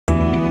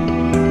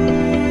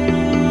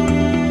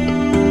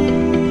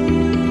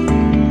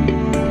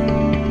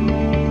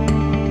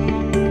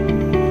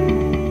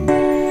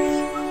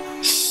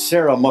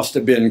Sarah must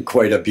have been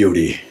quite a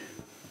beauty.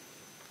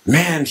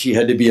 Man, she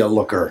had to be a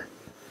looker.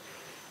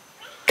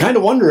 Kind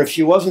of wonder if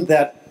she wasn't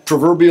that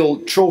proverbial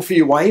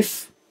trophy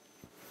wife.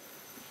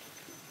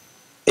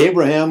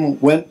 Abraham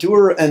went to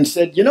her and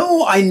said, "You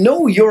know, I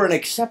know you're an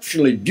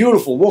exceptionally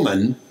beautiful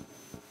woman.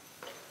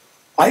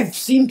 I've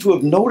seemed to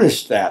have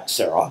noticed that,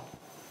 Sarah.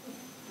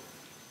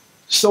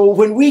 So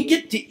when we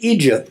get to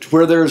Egypt,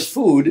 where there's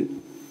food,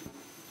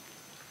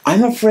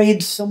 I'm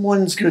afraid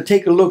someone's going to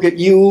take a look at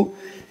you,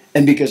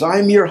 and because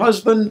I'm your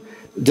husband,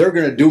 they're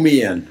going to do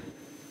me in.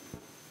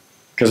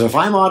 Because if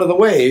I'm out of the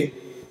way,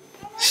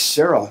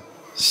 Sarah,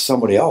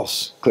 somebody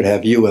else could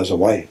have you as a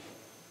wife.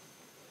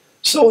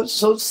 So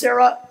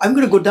Sarah, I'm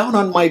going to go down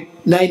on my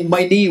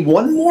knee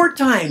one more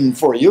time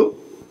for you.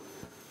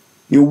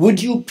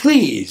 Would you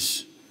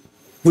please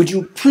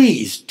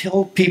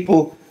tell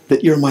people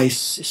that you're my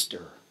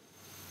sister?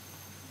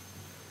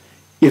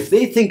 If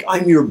they think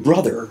I'm your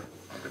brother,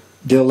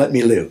 they'll let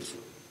me live.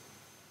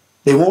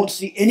 They won't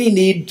see any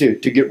need to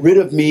get rid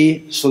of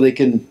me so they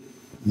can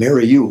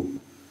marry you.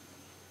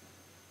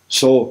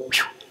 So,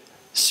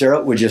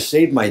 Sarah, would you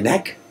save my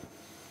neck?"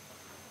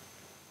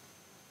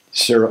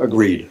 Sarah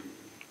agreed.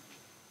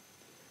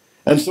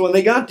 And so when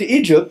they got to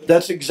Egypt,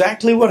 that's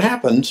exactly what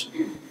happens.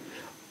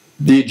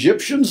 The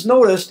Egyptians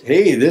noticed,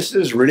 hey, this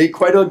is really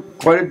quite a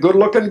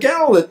good-looking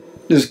gal that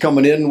is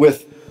coming in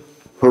with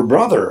her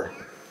brother.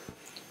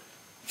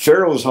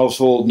 Pharaoh's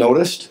household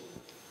noticed.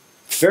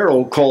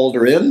 Pharaoh called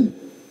her in.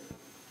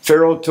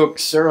 Pharaoh took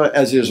Sarah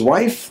as his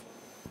wife,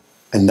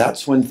 and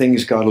that's when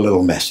things got a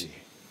little messy.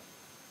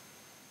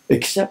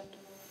 Except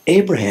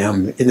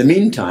Abraham, in the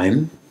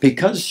meantime,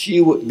 because he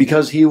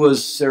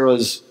was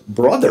Sarah's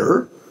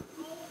brother,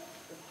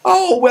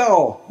 "Oh,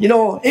 well, you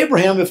know,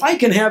 Abraham, if I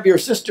can have your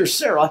sister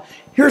Sarah,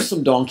 here's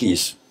some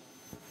donkeys.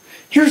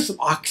 Here's some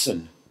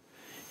oxen.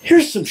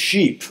 Here's some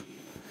sheep.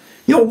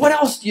 You know, what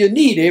else do you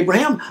need,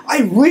 Abraham? I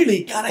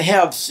really got to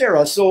have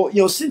Sarah, so,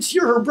 you know, since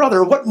you're her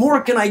brother, what more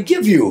can I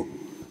give you?"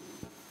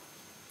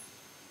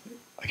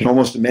 I can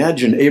almost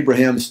imagine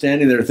Abraham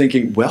standing there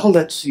thinking, well,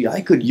 let's see, I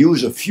could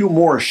use a few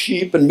more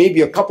sheep and maybe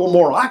a couple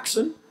more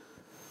oxen.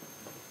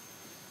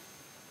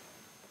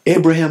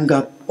 Abraham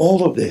got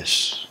all of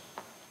this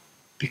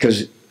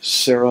because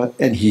Sarah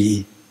and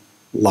he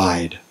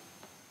lied.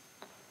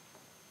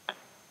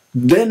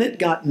 Then it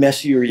got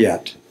messier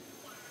yet,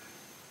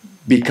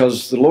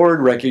 because the Lord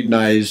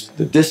recognized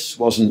that this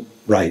wasn't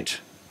right.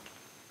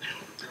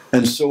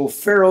 And so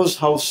Pharaoh's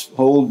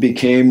household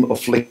became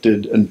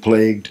afflicted and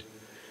plagued.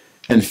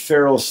 And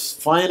Pharaoh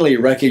finally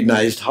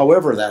recognized,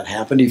 however that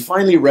happened, he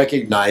finally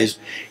recognized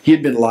he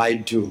had been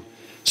lied to.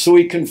 So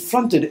he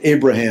confronted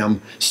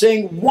Abraham,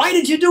 saying, "Why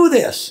did you do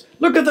this?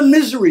 Look at the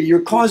misery you're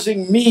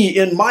causing me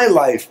in my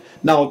life.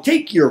 Now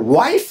take your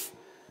wife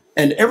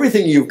and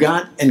everything you've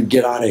got and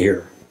get out of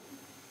here."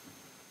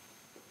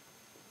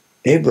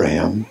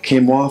 Abraham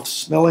came off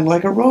smelling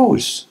like a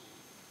rose.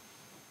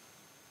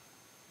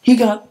 He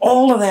got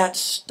all of that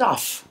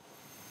stuff.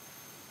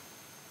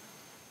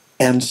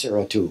 And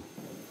Sarah too.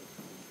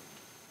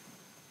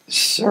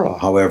 Sarah,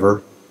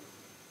 however,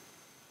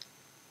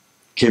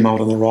 came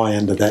out on the raw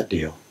end of that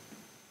deal.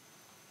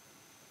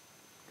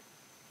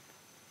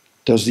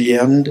 Does the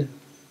end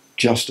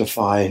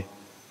justify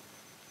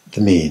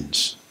the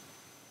means?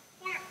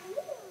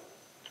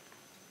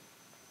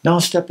 Now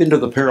step into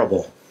the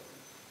parable.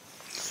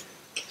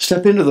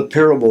 Step into the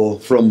parable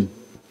from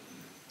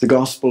the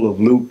Gospel of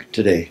Luke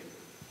today.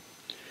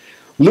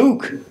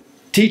 Luke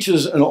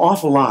teaches an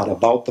awful lot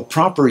about the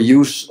proper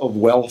use of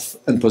wealth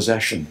and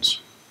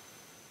possessions.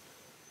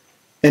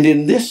 And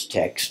in this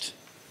text,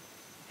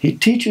 he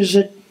teaches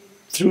it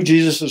through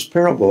Jesus'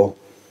 parable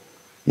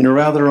in a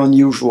rather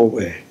unusual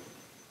way.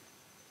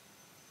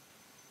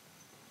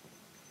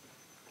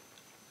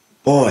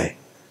 Boy,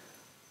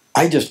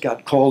 I just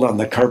got called on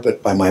the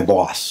carpet by my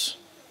boss.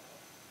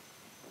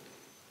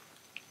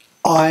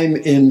 I'm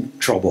in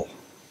trouble.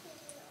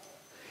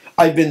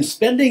 I've been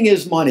spending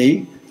his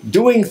money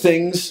doing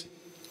things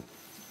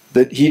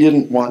that he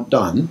didn't want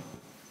done.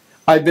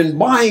 I've been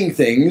buying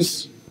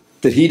things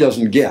that he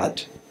doesn't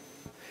get.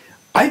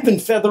 I've been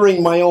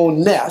feathering my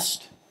own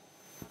nest.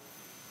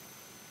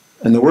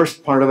 And the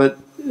worst part of it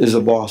is the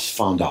boss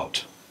found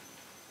out.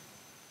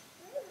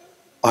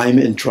 I'm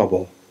in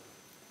trouble.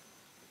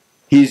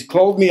 He's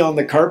called me on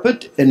the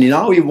carpet, and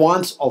now he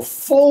wants a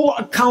full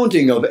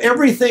accounting of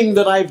everything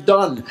that I've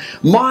done.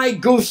 My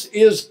goose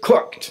is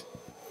cooked.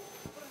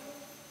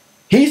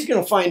 He's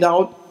going to find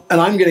out,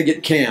 and I'm going to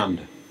get canned.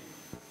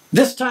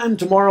 This time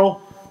tomorrow,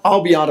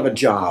 I'll be out of a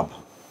job.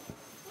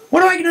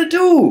 What am I going to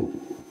do?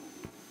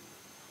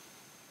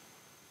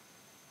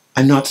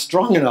 I'm not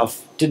strong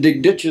enough to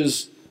dig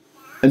ditches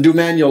and do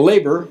manual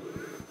labor,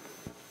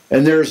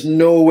 and there's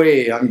no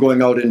way I'm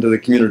going out into the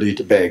community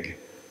to beg.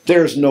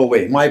 There's no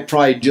way. My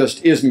pride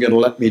just isn't going to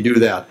let me do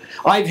that.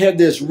 I've had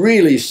this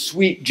really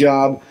sweet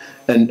job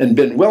and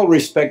been well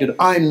respected.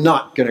 I'm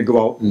not going to go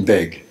out and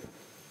beg.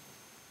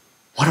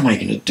 What am I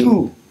going to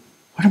do?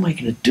 What am I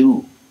going to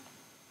do?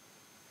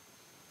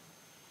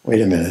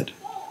 Wait a minute.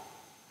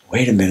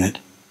 Wait a minute.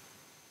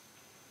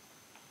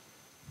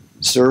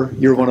 Sir,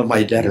 you're one of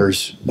my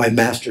debtors, my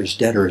master's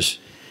debtors.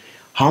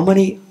 How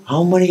many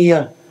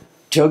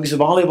jugs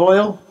of olive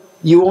oil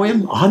you owe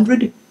him?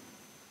 100?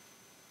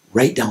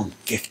 Write down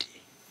 50.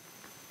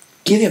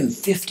 Give him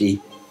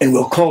 50 and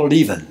we'll call it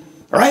even.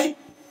 All right?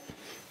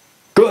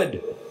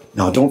 Good.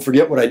 Now don't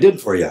forget what I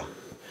did for you.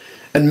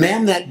 And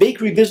ma'am, that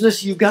bakery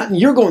business you've gotten,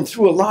 you're going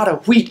through a lot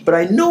of wheat, but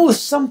I know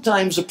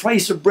sometimes the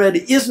price of bread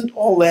isn't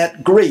all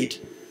that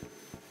great.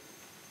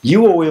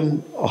 You owe him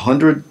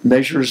 100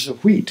 measures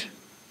of wheat.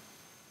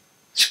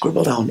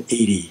 Scribble down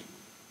 80.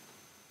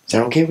 Is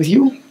that okay with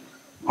you?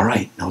 All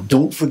right, now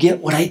don't forget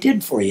what I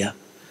did for you.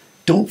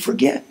 Don't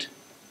forget.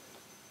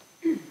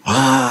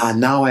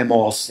 Now I'm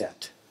all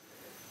set.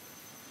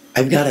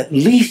 I've got at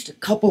least a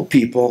couple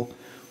people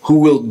who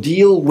will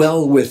deal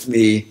well with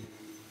me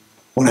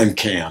when I'm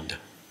canned,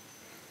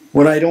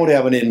 when I don't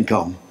have an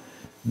income.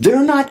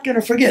 They're not going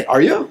to forget,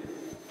 are you?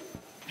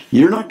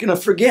 You're not going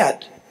to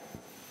forget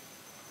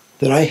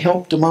that I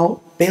helped them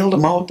out, bailed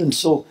them out, and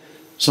so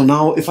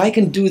now if I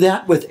can do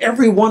that with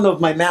every one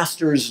of my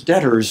master's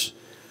debtors,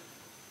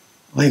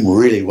 I'm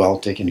really well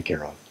taken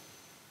care of.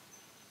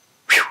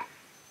 Whew.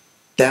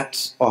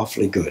 That's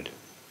awfully good.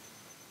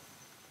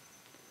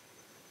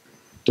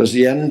 Does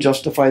the end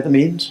justify the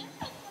means?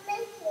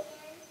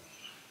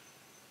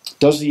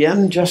 Does the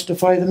end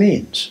justify the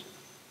means?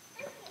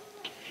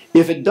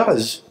 If it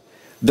does,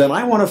 then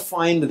I want to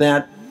find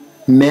that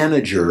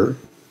manager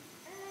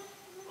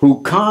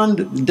who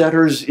conned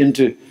debtors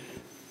into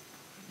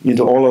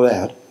all of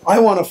that. I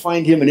want to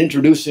find him and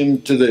introduce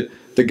him to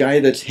the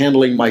guy that's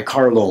handling my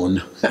car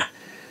loan.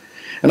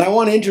 And I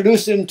want to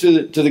introduce him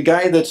to the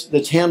guy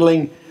that's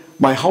handling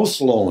my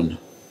house loan.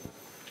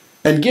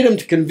 And get him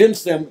to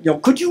convince them,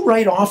 could you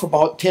write off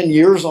about 10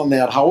 years on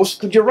that house?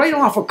 Could you write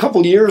off a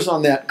couple years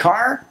on that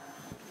car?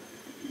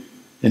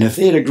 And if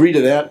they'd agree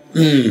to that,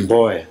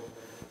 boy,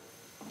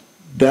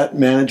 that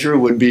manager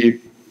would be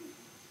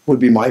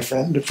my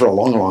friend for a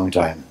long, long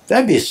time.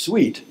 That'd be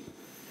sweet.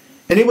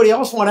 Anybody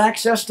else want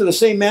access to the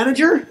same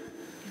manager?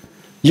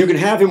 You can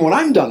have him when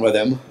I'm done with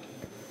him.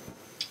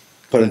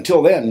 But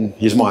until then,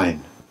 he's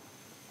mine.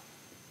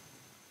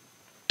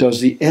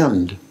 Does the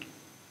end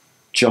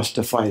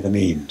justify the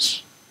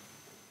means?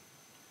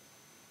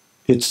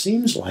 It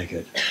seems like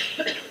it.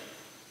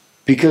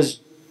 Because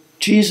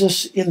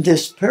Jesus in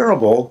this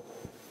parable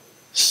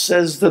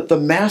says that the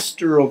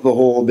master of the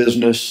whole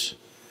business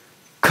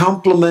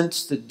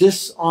compliments the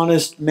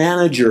dishonest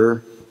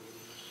manager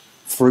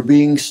for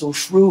being so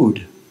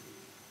shrewd.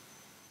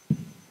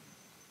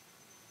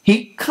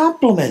 He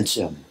compliments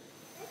him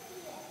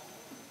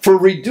for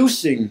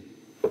reducing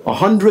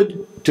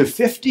 100 to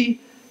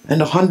 50 and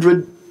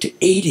 100 to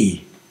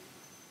 80.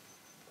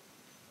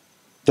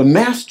 The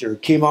master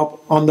came up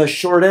on the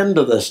short end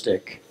of the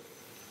stick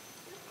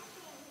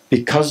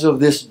because of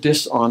this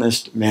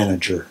dishonest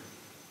manager.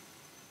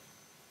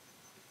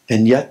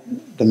 And yet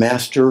the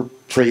master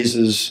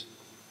praises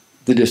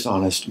the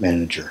dishonest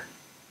manager.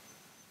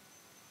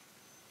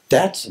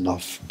 That's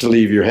enough to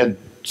leave your head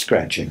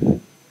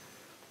scratching.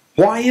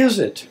 Why is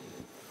it?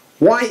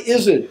 Why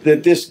is it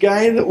that this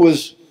guy that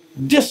was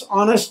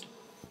dishonest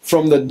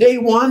from the day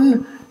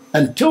one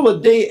until the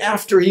day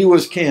after he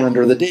was canned,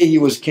 or the day he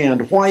was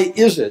canned, why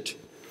is it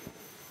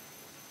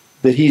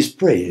that he's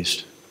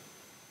praised?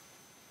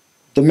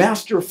 The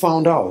master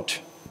found out,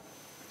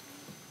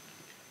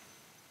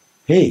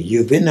 hey,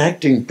 you've been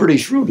acting pretty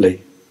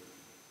shrewdly.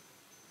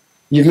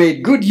 You've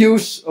made good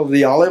use of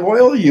the olive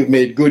oil. You've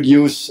made good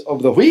use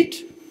of the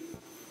wheat.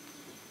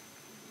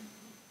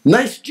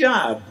 Nice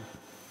job.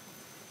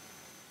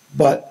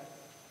 But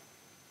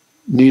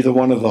neither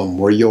one of them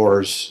were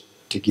yours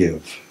to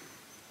give.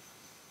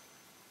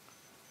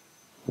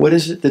 What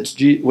is it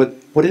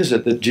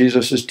that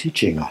Jesus is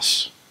teaching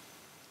us?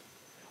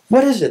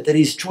 What is it that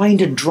he's trying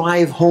to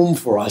drive home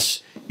for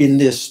us in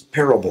this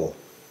parable?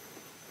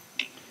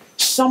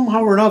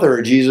 Somehow or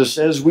another, Jesus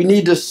says, we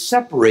need to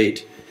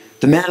separate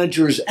the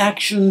manager's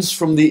actions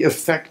from the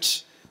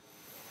effects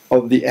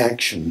of the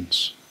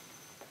actions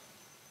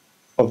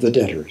of the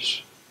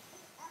debtors.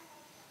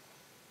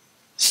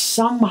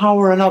 Somehow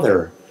or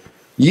another,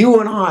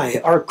 you and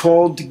I are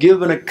called to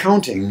give an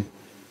accounting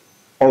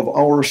of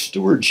our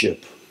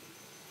stewardship,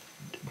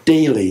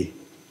 daily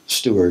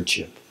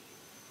stewardship.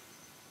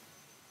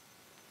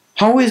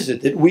 How is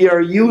it that we are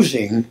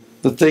using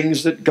the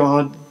things that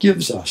God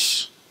gives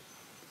us?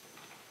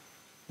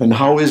 And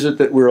how is it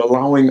that we're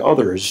allowing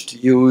others to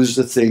use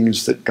the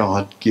things that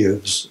God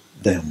gives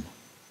them?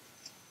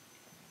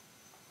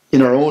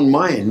 In our own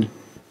mind,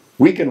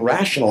 we can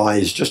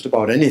rationalize just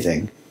about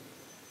anything.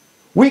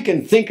 We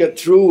can think it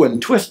through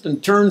and twist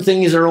and turn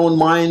things in our own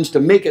minds to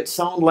make it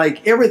sound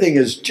like everything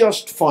is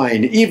just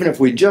fine, even if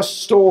we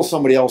just stole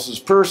somebody else's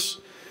purse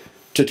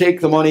to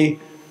take the money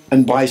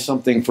and buy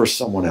something for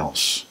someone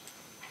else.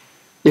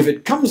 If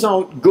it comes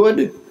out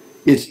good,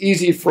 it's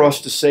easy for us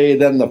to say,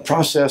 then the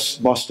process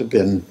must have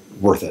been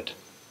worth it.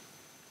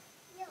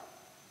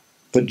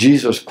 But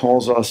Jesus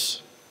calls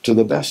us to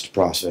the best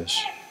process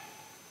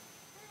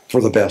for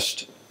the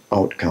best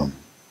outcome.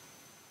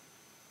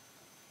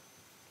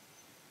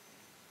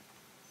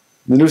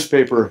 In the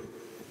newspaper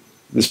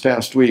this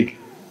past week,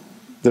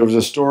 there was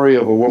a story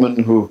of a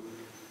woman who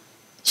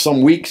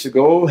some weeks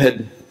ago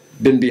had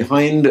been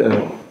behind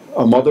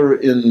a mother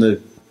in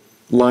the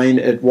line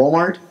at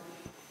Walmart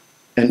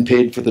and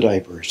paid for the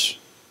diapers.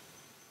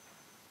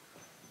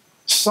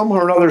 Somehow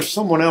or other,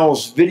 someone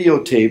else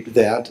videotaped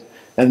that,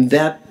 and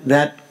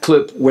that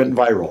clip went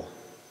viral.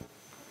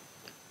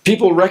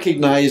 People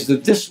recognized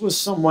that this was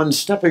someone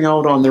stepping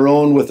out on their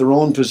own with their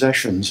own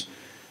possessions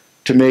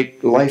to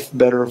make life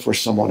better for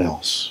someone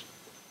else.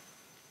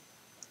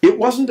 It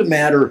wasn't a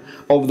matter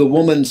of the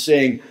woman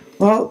saying,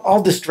 well,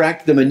 I'll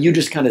distract them and you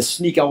just kind of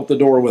sneak out the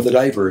door with the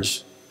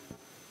diapers.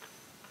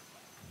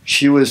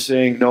 She was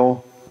saying,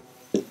 no,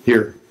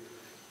 here,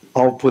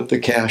 I'll put the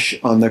cash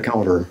on the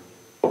counter.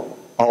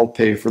 I'll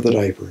pay for the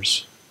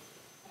diapers.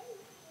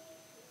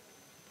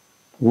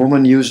 A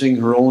woman using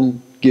her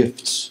own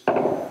gifts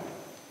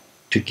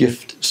to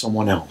gift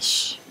someone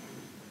else.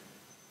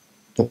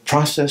 The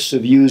process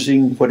of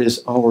using what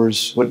is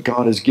ours, what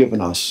God has given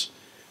us,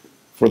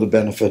 for the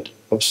benefit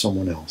of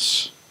someone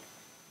else.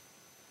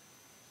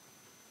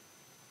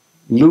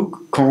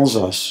 Luke calls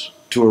us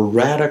to a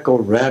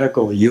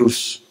radical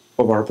use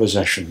of our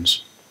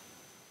possessions.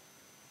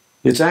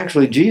 It's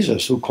actually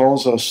Jesus who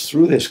calls us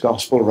through this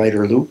gospel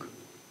writer, Luke.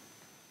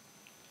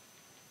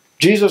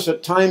 Jesus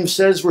at times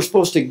says we're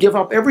supposed to give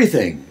up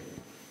everything.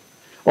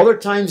 Other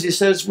times he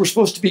says we're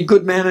supposed to be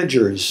good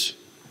managers.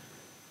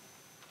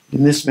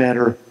 In this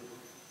matter,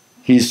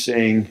 he's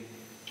saying,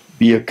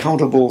 be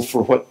accountable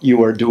for what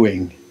you are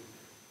doing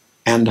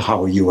and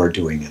how you are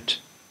doing it.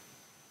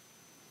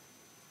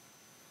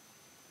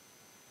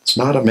 It's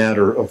not a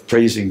matter of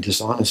praising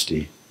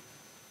dishonesty.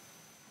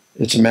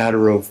 It's a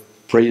matter of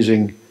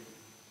praising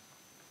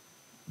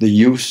the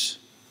use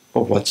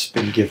of what's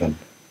been given.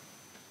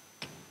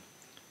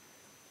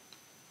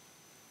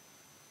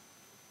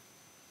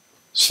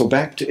 So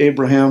back to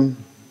Abraham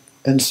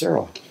and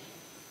Sarah.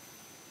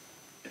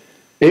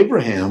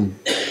 Abraham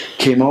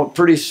came out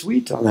pretty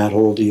sweet on that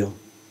whole deal.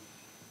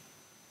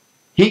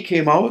 He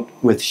came out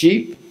with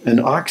sheep and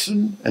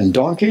oxen and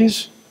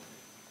donkeys,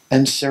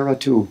 and Sarah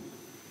too.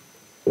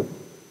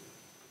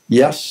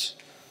 Yes,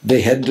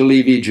 they had to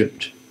leave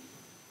Egypt.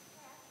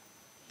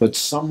 But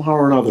somehow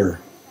or another,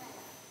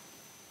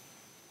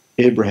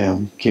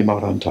 Abraham came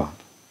out on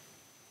top.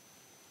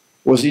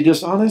 Was he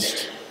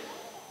dishonest?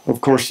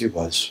 Of course he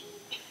was.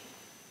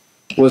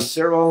 Was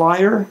Sarah a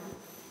liar?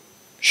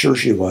 Sure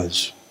she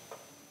was.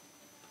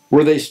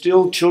 Were they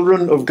still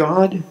children of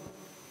God?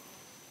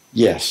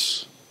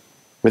 Yes,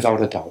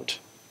 without a doubt.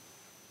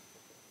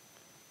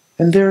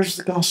 And there's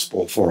the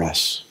gospel for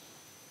us.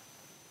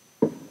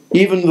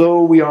 Even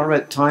though we are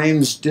at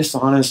times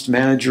dishonest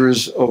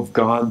managers of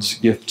God's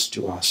gifts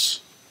to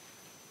us,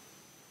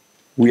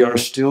 we are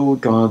still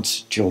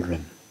God's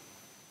children.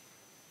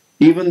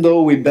 Even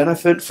though we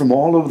benefit from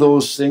all of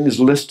those things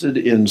listed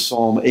in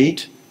Psalm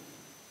 8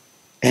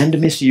 and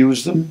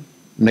misuse them,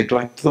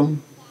 neglect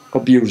them,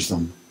 abuse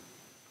them,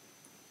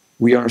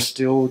 we are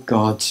still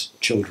God's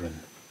children,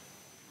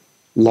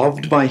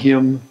 loved by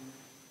Him,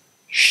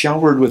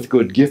 showered with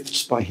good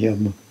gifts by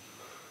Him,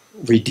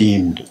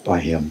 redeemed by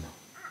Him.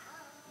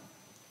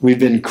 We've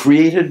been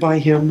created by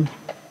Him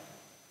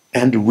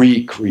and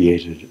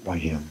recreated by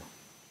Him.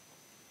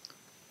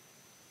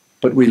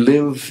 But we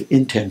live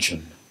in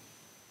tension.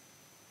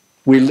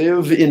 We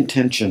live in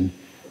tension.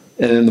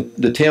 And in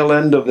the tail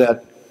end of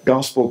that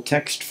gospel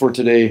text for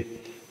today,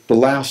 the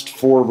last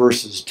 4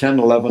 verses, 10,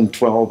 11,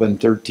 12, and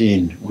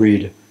 13,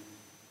 read,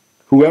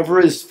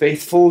 whoever is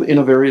faithful in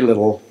a very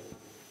little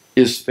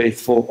is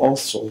faithful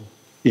also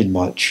in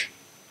much.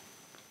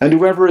 And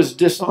whoever is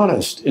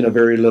dishonest in a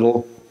very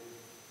little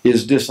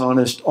is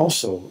dishonest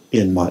also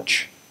in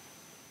much.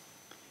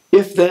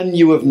 If then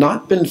you have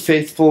not been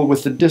faithful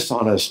with the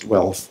dishonest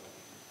wealth,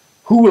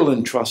 who will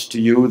entrust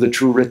to you the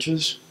true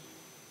riches?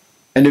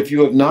 And if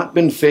you have not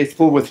been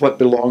faithful with what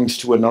belongs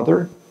to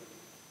another,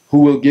 who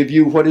will give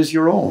you what is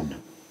your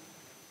own?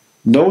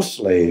 No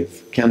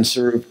slave can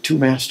serve 2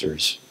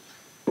 masters,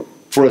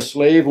 for a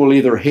slave will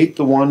either hate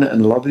the one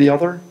and love the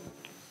other,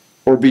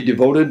 or be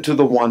devoted to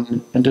the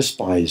one and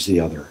despise the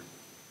other.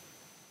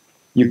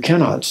 You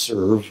cannot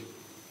serve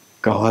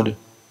God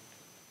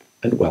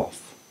and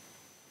wealth.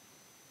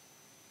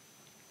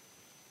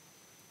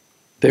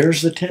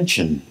 There's the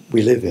tension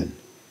we live in.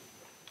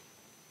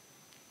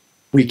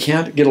 We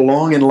can't get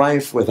along in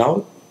life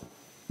without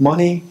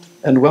money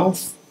and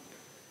wealth,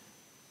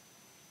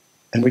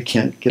 and we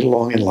can't get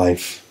along in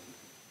life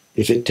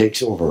if it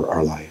takes over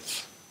our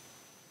life.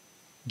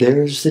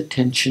 There's the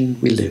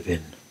tension we live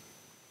in.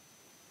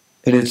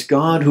 And it's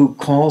God who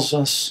calls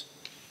us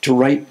to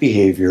right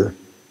behavior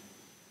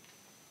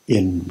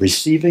in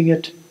receiving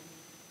it,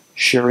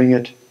 sharing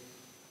it,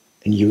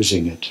 and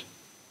using it.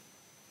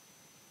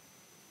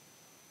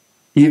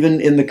 Even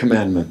in the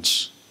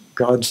commandments,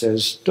 God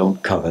says,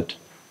 don't covet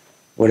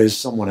what is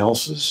someone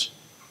else's.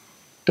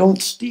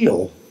 Don't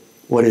steal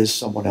what is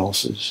someone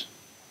else's.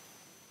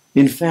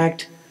 In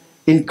fact,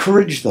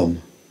 encourage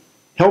them.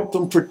 Help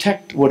them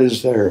protect what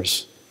is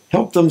theirs.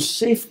 Help them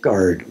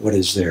safeguard what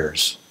is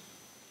theirs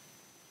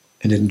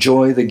and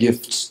enjoy the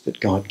gifts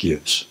that God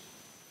gives.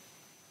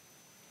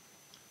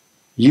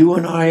 You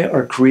and I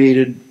are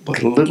created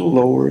but a little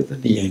lower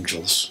than the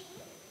angels,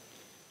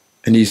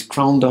 and He's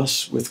crowned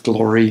us with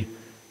glory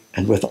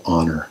and with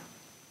honor.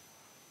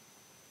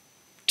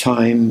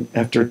 Time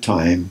after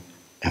time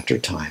after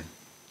time.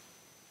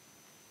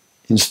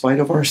 In spite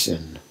of our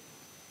sin,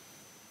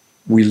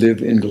 we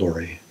live in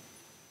glory.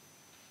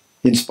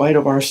 In spite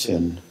of our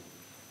sin,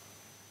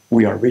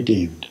 we are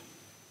redeemed.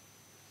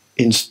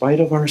 In spite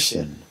of our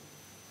sin,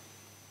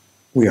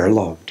 we are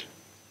loved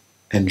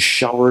and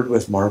showered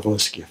with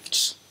marvelous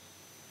gifts.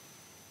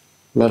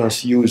 Let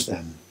us use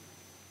them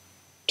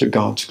to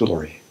God's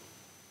glory.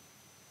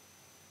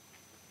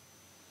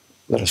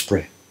 Let us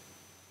pray.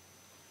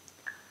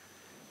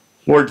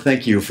 Lord,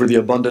 thank you for the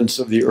abundance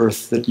of the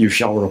earth that you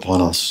shower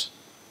upon us.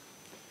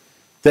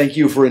 Thank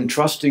you for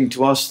entrusting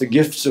to us the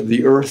gifts of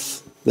the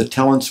earth, the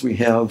talents we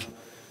have,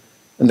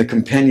 and the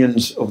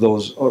companions of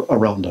those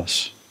around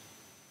us.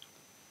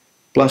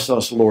 Bless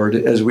us, Lord,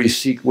 as we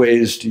seek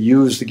ways to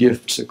use the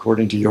gifts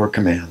according to your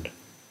command,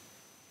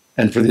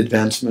 and for the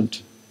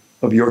advancement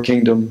of your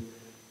kingdom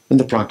and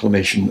the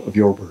proclamation of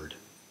your word.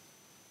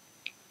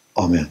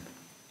 Amen.